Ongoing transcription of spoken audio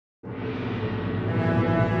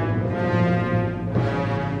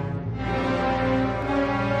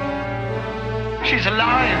She's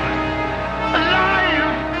alive!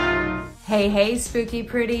 Alive! Hey, hey, spooky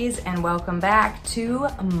pretties, and welcome back to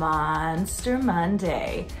Monster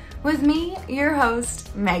Monday with me, your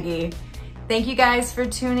host, Maggie. Thank you guys for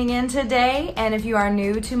tuning in today, and if you are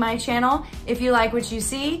new to my channel, if you like what you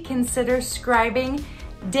see, consider subscribing,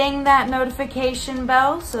 ding that notification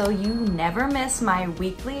bell so you never miss my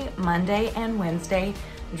weekly Monday and Wednesday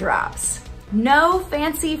drops. No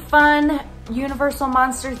fancy fun Universal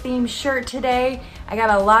Monster themed shirt today. I got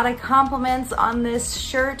a lot of compliments on this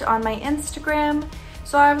shirt on my Instagram,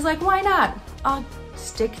 so I was like, why not? I'll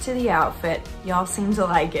stick to the outfit. Y'all seem to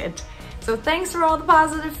like it. So thanks for all the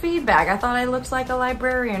positive feedback. I thought I looked like a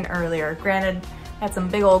librarian earlier. Granted, I had some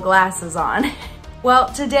big old glasses on.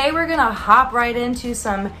 Well, today we're gonna hop right into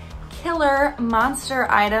some killer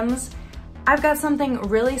monster items. I've got something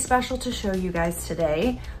really special to show you guys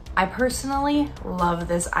today. I personally love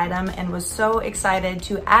this item and was so excited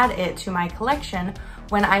to add it to my collection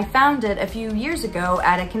when I found it a few years ago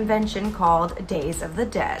at a convention called Days of the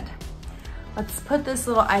Dead. Let's put this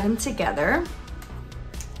little item together.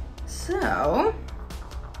 So,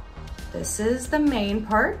 this is the main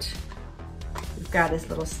part. We've got this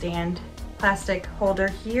little stand plastic holder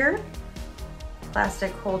here,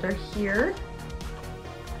 plastic holder here.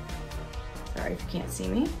 Sorry if you can't see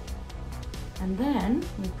me. And then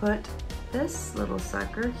we put this little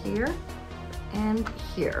sucker here and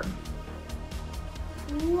here.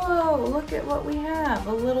 Whoa, look at what we have.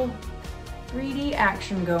 A little 3D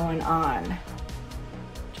action going on.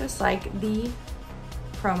 Just like the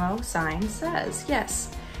promo sign says.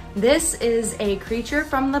 Yes, this is a Creature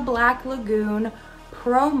from the Black Lagoon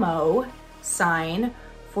promo sign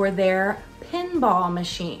for their pinball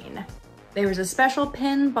machine. There was a special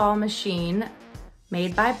pinball machine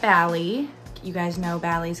made by Bally. You guys know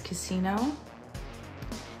Bally's Casino.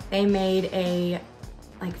 They made a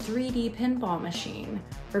like 3D pinball machine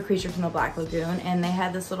for Creature from the Black Lagoon, and they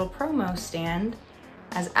had this little promo stand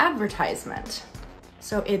as advertisement.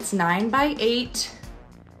 So it's 9x8,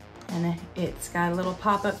 and it's got a little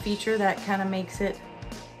pop-up feature that kind of makes it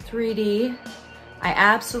 3D. I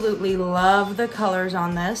absolutely love the colors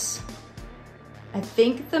on this. I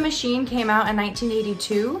think the machine came out in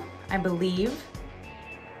 1982, I believe.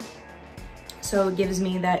 So it gives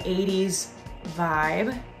me that 80s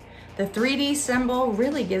vibe. The 3D symbol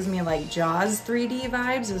really gives me like Jaws 3D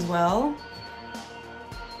vibes as well.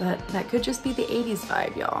 But that could just be the 80s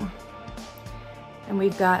vibe, y'all. And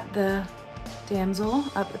we've got the damsel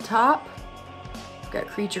up the top. We've got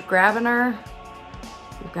Creature grabbing her.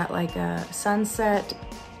 We've got like a sunset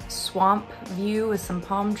swamp view with some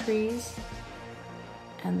palm trees.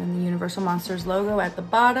 And then the Universal Monsters logo at the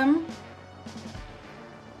bottom.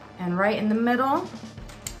 And right in the middle,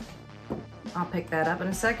 I'll pick that up in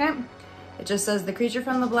a second. It just says the Creature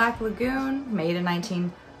from the Black Lagoon, made in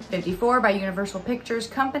 1954 by Universal Pictures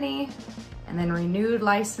Company, and then renewed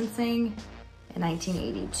licensing in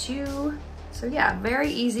 1982. So yeah,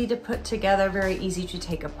 very easy to put together, very easy to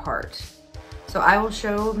take apart. So I will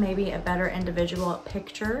show maybe a better individual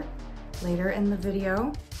picture later in the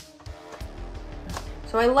video.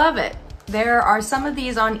 So I love it. There are some of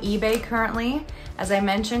these on eBay currently. As I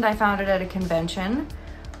mentioned, I found it at a convention,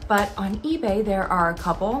 but on eBay there are a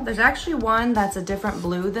couple. There's actually one that's a different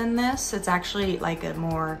blue than this. It's actually like a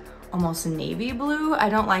more almost navy blue. I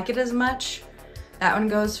don't like it as much. That one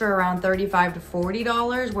goes for around $35 to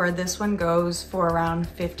 $40, where this one goes for around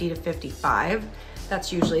 $50 to $55.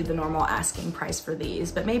 That's usually the normal asking price for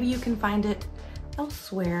these, but maybe you can find it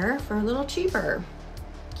elsewhere for a little cheaper.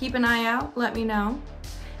 Keep an eye out, let me know.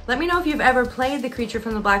 Let me know if you've ever played the Creature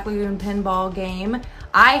from the Black Lagoon pinball game.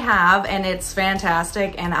 I have, and it's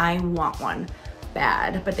fantastic, and I want one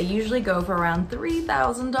bad, but they usually go for around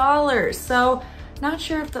 $3,000. So not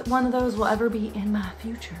sure if one of those will ever be in my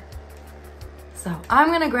future. So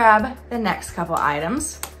I'm gonna grab the next couple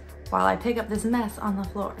items while I pick up this mess on the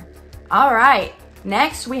floor. All right,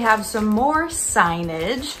 next we have some more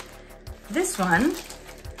signage. This one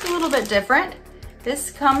is a little bit different.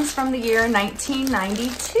 This comes from the year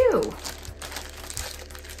 1992.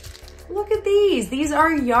 Look at these. These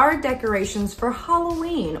are yard decorations for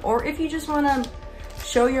Halloween, or if you just wanna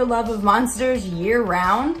show your love of monsters year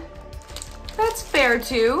round, that's fair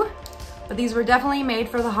too. But these were definitely made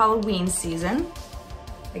for the Halloween season.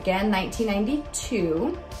 Again,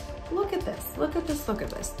 1992. Look at this, look at this, look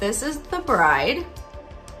at this. This is the bride.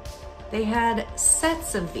 They had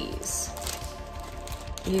sets of these.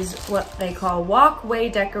 These, what they call walkway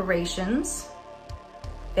decorations.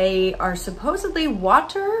 They are supposedly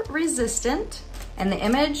water resistant, and the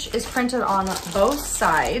image is printed on both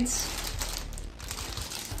sides.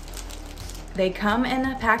 They come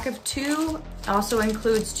in a pack of 2 Also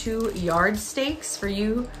includes 2 yard stakes for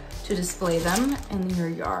you to display them in your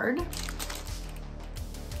yard.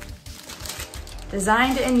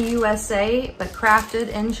 Designed in USA, but crafted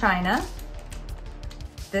in China.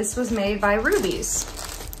 This was made by Rubies,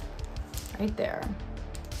 right there.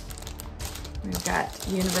 We've got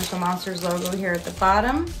Universal Monsters logo here at the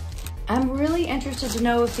bottom. I'm really interested to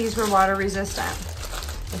know if these were water resistant,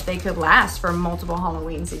 if they could last for multiple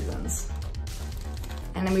Halloween seasons.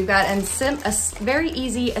 And then we've got very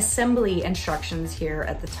easy assembly instructions here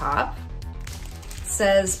at the top. It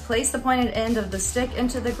says, place the pointed end of the stick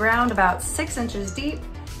into the ground about 6 inches deep.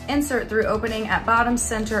 Insert through opening at bottom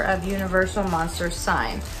center of Universal Monsters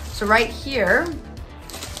sign. So right here,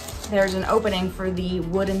 there's an opening for the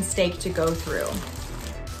wooden stake to go through.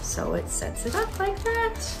 So it sets it up like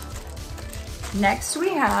that. Next we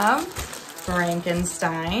have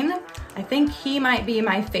Frankenstein. I think he might be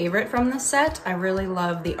my favorite from the set. I really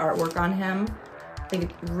love the artwork on him. I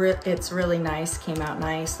think it's really nice, came out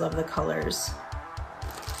nice, love the colors.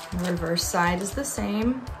 The reverse side is the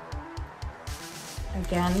same.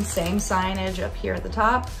 Again, same signage up here at the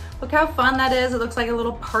top. Look how fun that is. It looks like a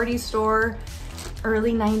little party store,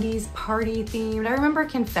 early 90s party themed. I remember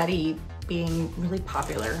confetti being really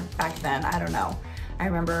popular back then, I don't know. I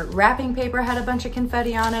remember wrapping paper had a bunch of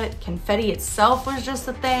confetti on it. Confetti itself was just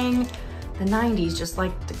a thing. The 90s just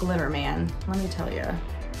liked the glitter, man. Let me tell you.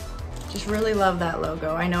 Just really love that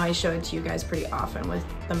logo. I know I show it to you guys pretty often with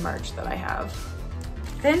the merch that I have.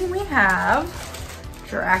 Then we have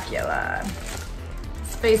Dracula.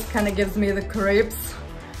 His face kind of gives me the creeps.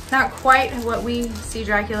 Not quite what we see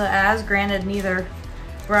Dracula as. Granted, neither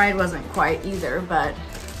Bride wasn't quite either, but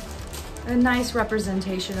a nice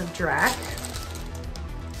representation of Drac.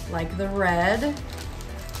 Like the red.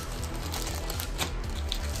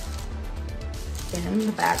 In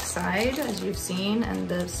the back side, as you've seen, and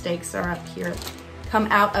the stakes are up here, come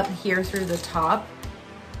out up here through the top.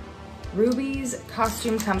 Rubies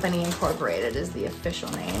Costume Company Incorporated is the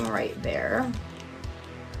official name right there.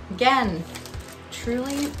 Again,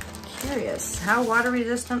 truly curious. How water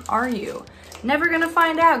resistant are you? Never gonna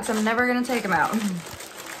find out because I'm never gonna take them out.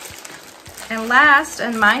 And last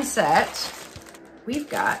in my set, we've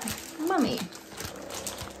got Mummy.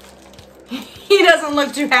 He doesn't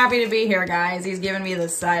look too happy to be here, guys. He's giving me the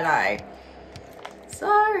side eye.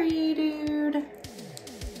 Sorry, dude. You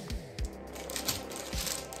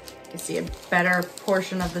can see a better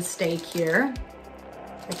portion of the stake here.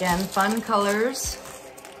 Again, fun colors.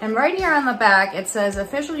 And right here on the back, it says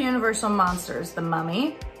Official Universal Monsters, the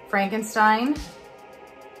Mummy, Frankenstein.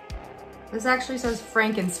 This actually says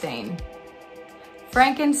Frankenstein.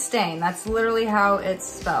 Frankenstein, that's literally how it's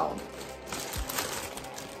spelled.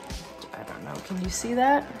 I don't know, can you see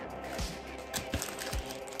that?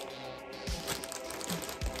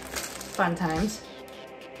 Fun times.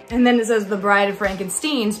 And then it says the Bride of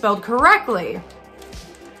Frankenstein spelled correctly.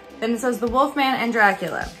 Then it says the Wolfman and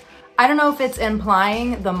Dracula. I don't know if it's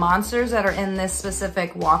implying the monsters that are in this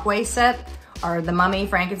specific Walkway set are the Mummy,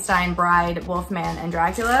 Frankenstein, Bride, Wolfman, and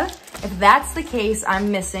Dracula. If that's the case,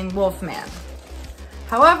 I'm missing Wolfman.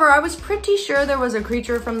 However, I was pretty sure there was a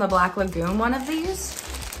Creature from the Black Lagoon one of these,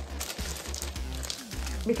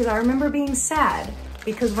 because I remember being sad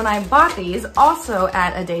because when I bought these, also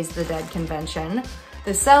at a Days of the Dead convention,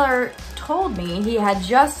 the seller told me he had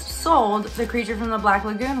just sold the Creature from the Black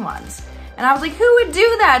Lagoon ones. And I was like, who would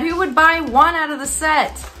do that? Who would buy one out of the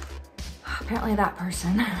set? Apparently that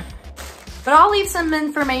person. But I'll leave some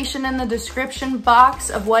information in the description box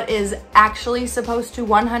of what is actually supposed to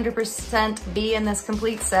 100% be in this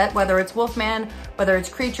complete set, whether it's Wolfman, whether it's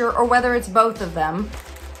Creature, or whether it's both of them.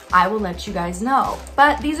 I will let you guys know.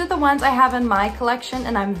 But these are the ones I have in my collection,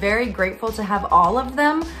 and I'm very grateful to have all of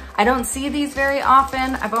them. I don't see these very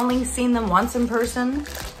often. I've only seen them once in person,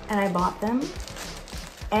 and I bought them.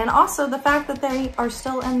 And also the fact that they are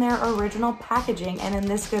still in their original packaging and in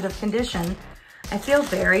this good of condition, I feel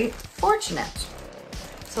very fortunate.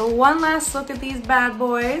 So one last look at these bad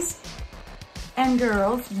boys and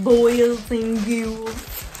girls, boys and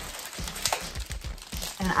girls.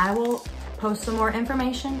 And I will post some more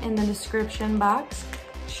information in the description box.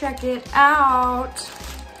 Check it out.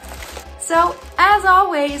 So as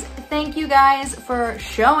always, thank you guys for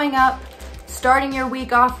showing up, starting your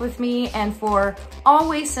week off with me, and for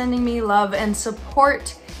always sending me love and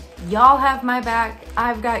support. Y'all have my back,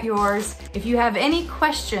 I've got yours. If you have any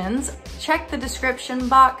questions, check the description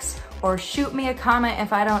box or shoot me a comment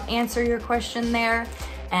if I don't answer your question there,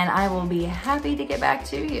 and I will be happy to get back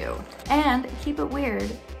to you. And keep it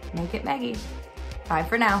weird, make it Maggie. Bye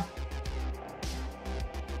for now.